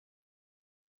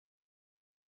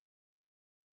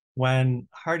When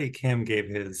Hardy Kim gave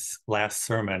his last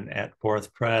sermon at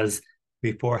Fourth Pres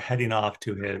before heading off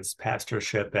to his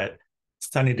pastorship at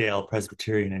Sunnydale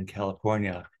Presbyterian in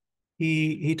California,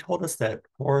 he told us that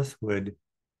Fourth would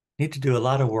need to do a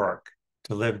lot of work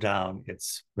to live down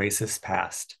its racist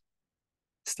past,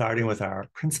 starting with our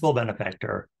principal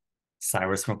benefactor,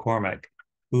 Cyrus McCormick,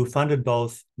 who funded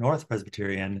both North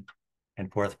Presbyterian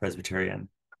and Fourth Presbyterian.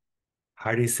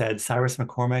 Hardy said Cyrus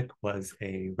McCormick was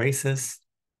a racist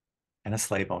and a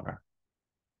slave owner.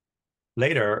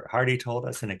 Later, Hardy told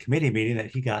us in a committee meeting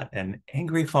that he got an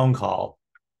angry phone call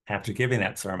after giving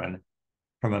that sermon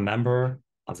from a member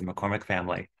of the McCormick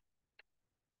family.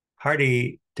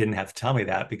 Hardy didn't have to tell me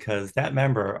that because that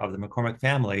member of the McCormick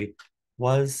family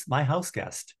was my house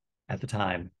guest at the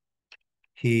time.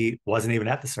 He wasn't even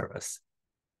at the service,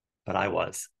 but I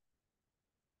was.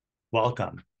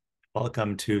 Welcome.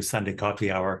 Welcome to Sunday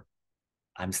Coffee Hour.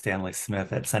 I'm Stanley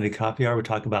Smith. At Sunday Coffee Hour, we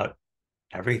talk about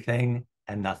everything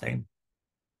and nothing.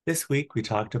 This week, we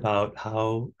talked about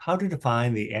how to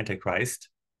define the Antichrist,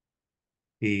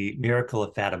 the miracle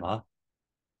of Fatima,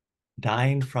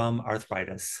 dying from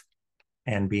arthritis,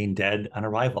 and being dead on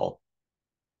arrival.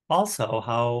 Also,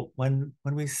 how when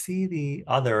we see the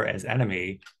other as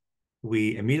enemy,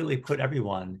 we immediately put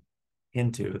everyone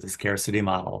into the scarcity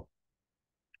model.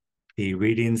 The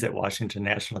readings at Washington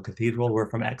National Cathedral were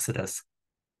from Exodus.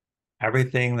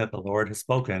 Everything that the Lord has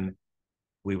spoken,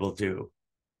 we will do.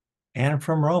 And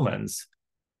from Romans,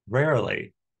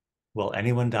 rarely will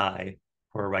anyone die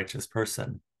for a righteous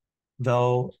person,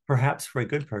 though perhaps for a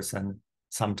good person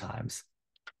sometimes.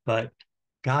 But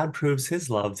God proves his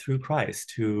love through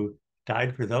Christ, who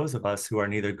died for those of us who are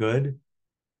neither good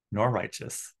nor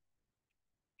righteous.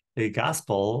 The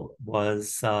gospel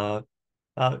was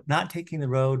not taking the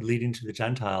road leading to the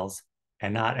Gentiles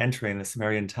and not entering the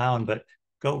Samaritan town, but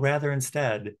go rather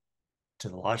instead to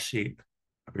the lost sheep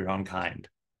of your own kind.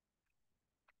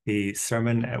 The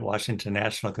sermon at Washington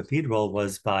National Cathedral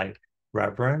was by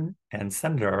Reverend and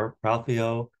Senator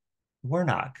Raphael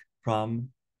Warnock from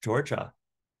Georgia.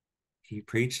 He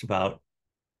preached about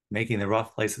making the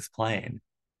rough places plain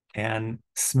and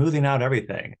smoothing out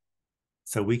everything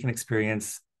so we can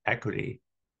experience equity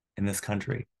in this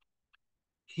country.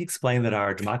 He explained that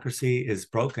our democracy is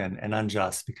broken and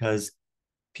unjust because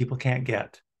people can't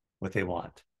get what they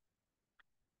want.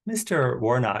 Mr.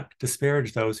 Warnock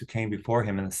disparaged those who came before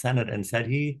him in the Senate and said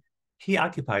he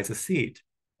occupies a seat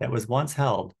that was once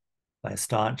held by a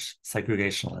staunch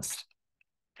segregationist.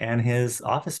 And his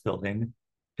office building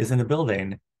is in a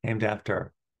building named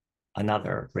after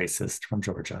another racist from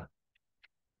Georgia.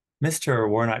 Mr.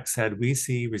 Warnock said, we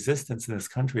see resistance in this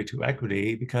country to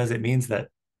equity because it means that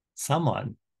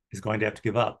someone is going to have to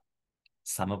give up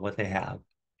some of what they have.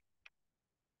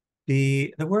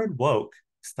 The word woke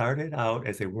started out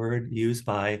as a word used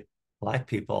by Black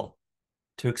people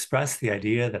to express the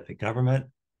idea that the government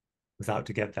was out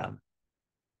to get them.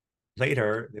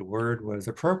 Later, the word was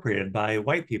appropriated by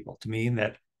white people to mean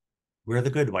that we're the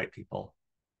good white people.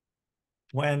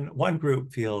 When one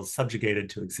group feels subjugated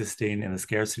to existing in the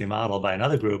scarcity model by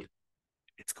another group,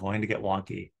 it's going to get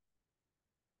wonky.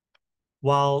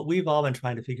 While we've all been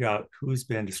trying to figure out who's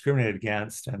been discriminated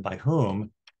against and by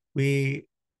whom, we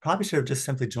probably should have just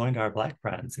simply joined our Black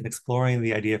friends in exploring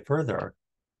the idea further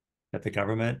that the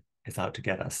government is out to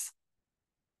get us.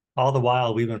 All the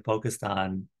while, we've been focused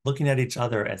on looking at each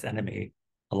other as enemy,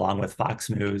 along with Fox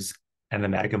News and the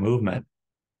MAGA movement.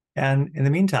 And in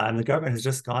the meantime, the government has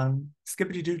just gone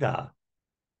skippity-doo-dah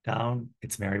down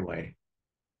its merry way.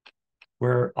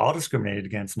 We're all discriminated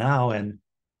against now, and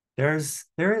there is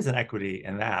an equity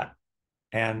in that.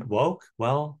 And woke,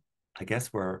 well, I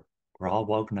guess we're all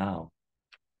woke now.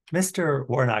 Mr.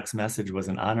 Warnock's message was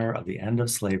in honor of the end of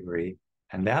slavery,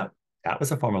 and that was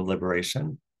a form of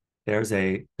liberation. There's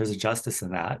a justice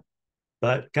in that.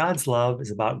 But God's love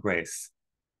is about grace.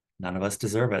 None of us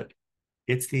deserve it.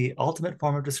 It's the ultimate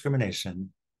form of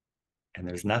discrimination, and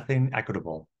there's nothing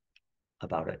equitable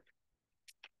about it.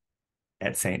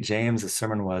 At St. James, the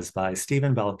sermon was by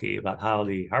Stephen Belkey about how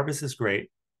the harvest is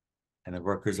great and the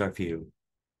workers are few.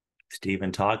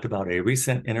 Stephen talked about a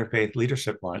recent interfaith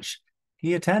leadership lunch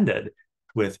he attended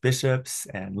with bishops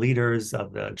and leaders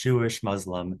of the Jewish,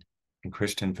 Muslim, and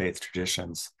Christian faith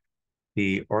traditions.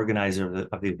 The organizer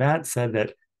of the event said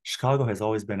that Chicago has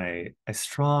always been has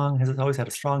always had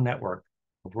a strong network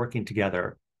of working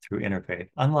together through interfaith,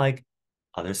 unlike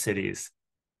other cities,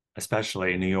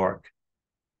 especially New York.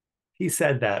 He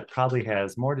said that probably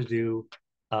has more to do,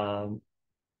 it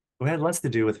had less to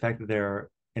do with the fact that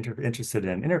they're interested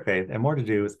in interfaith and more to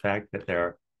do with the fact that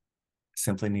they're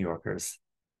simply New Yorkers.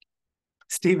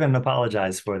 Stephen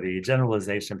apologized for the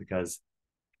generalization because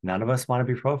none of us want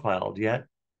to be profiled, yet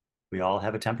we all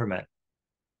have a temperament,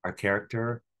 our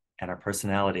character, and our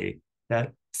personality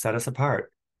that set us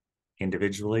apart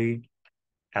individually,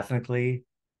 ethnically,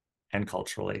 and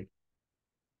culturally.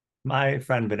 My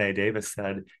friend Benet Davis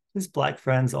said his Black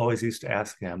friends always used to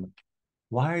ask him,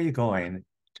 "Why are you going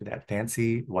to that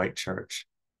fancy white church?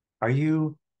 Are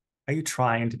you are you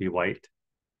trying to be white?"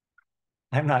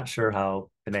 I'm not sure how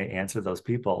Benet answered those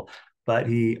people, but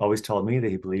he always told me that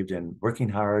he believed in working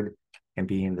hard and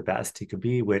being the best he could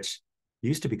be, which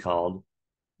used to be called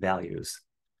values.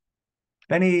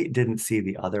 Benny didn't see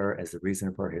the other as the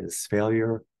reason for his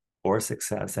failure or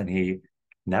success, and he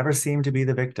never seemed to be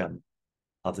the victim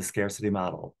of the scarcity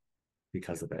model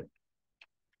because of it.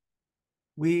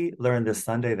 We learned this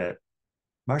Sunday that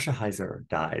Marsha Heizer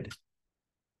died.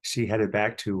 She headed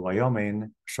back to Wyoming a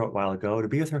short while ago to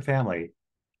be with her family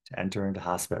to enter into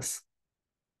hospice.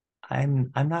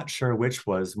 I'm not sure which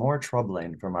was more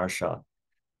troubling for Marsha,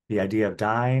 the idea of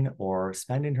dying or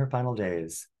spending her final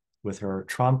days with her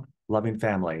Trump-loving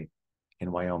family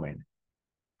in Wyoming.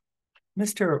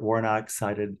 Mr. Warnock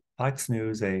cited Fox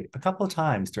News a couple of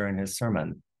times during his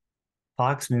sermon.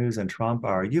 Fox News and Trump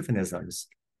are euphemisms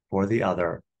for the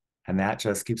other, and that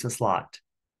just keeps us locked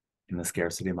in the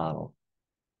scarcity model.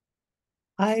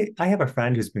 I have a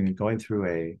friend who's been going through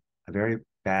a very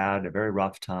bad, a very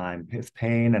rough time with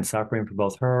pain and suffering for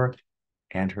both her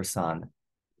and her son.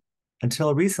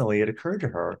 Until recently, it occurred to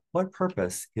her, what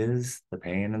purpose is the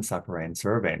pain and suffering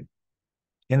serving?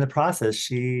 In the process,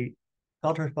 she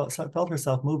felt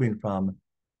herself moving from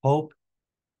hope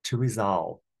to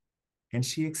resolve. And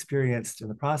she experienced in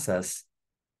the process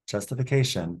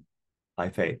justification by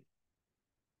faith.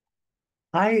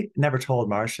 I never told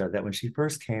Marsha that when she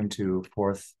first came to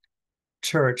Fourth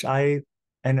Church, I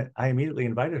immediately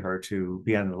invited her to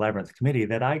be on the Labyrinth committee,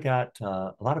 that I got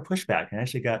a lot of pushback and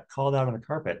actually got called out on the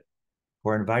carpet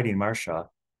for inviting Marsha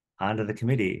onto the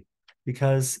committee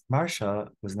because Marsha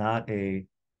was not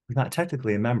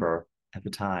technically a member at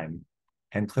the time.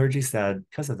 And clergy said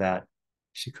because of that,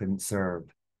 she couldn't serve.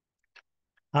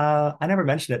 I never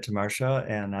mentioned it to Marsha,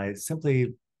 and I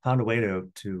simply found a way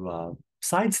to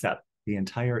sidestep the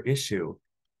entire issue.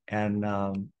 And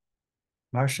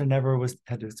Marsha never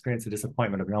had to experience the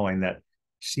disappointment of knowing that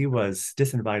she was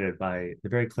disinvited by the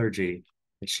very clergy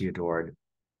that she adored.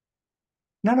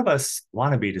 None of us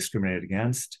want to be discriminated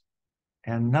against,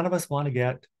 and none of us want to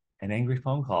get an angry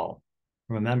phone call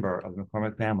from a member of the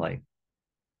McCormick family.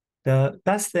 The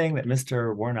best thing that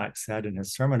Mr. Warnock said in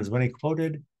his sermon is when he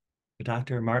quoted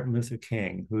Dr. Martin Luther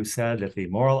King, who said that the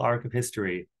moral arc of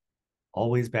history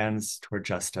always bends toward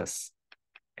justice.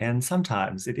 And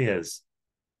sometimes it is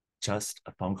just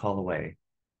a phone call away.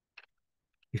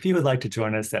 If you would like to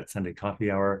join us at Sunday Coffee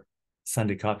Hour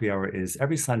is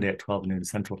every Sunday at 12 noon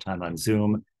Central Time on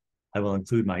Zoom. I will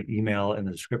include my email in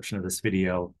the description of this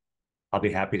video. I'll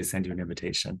be happy to send you an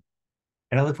invitation.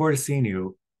 And I look forward to seeing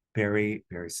you very,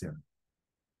 very soon.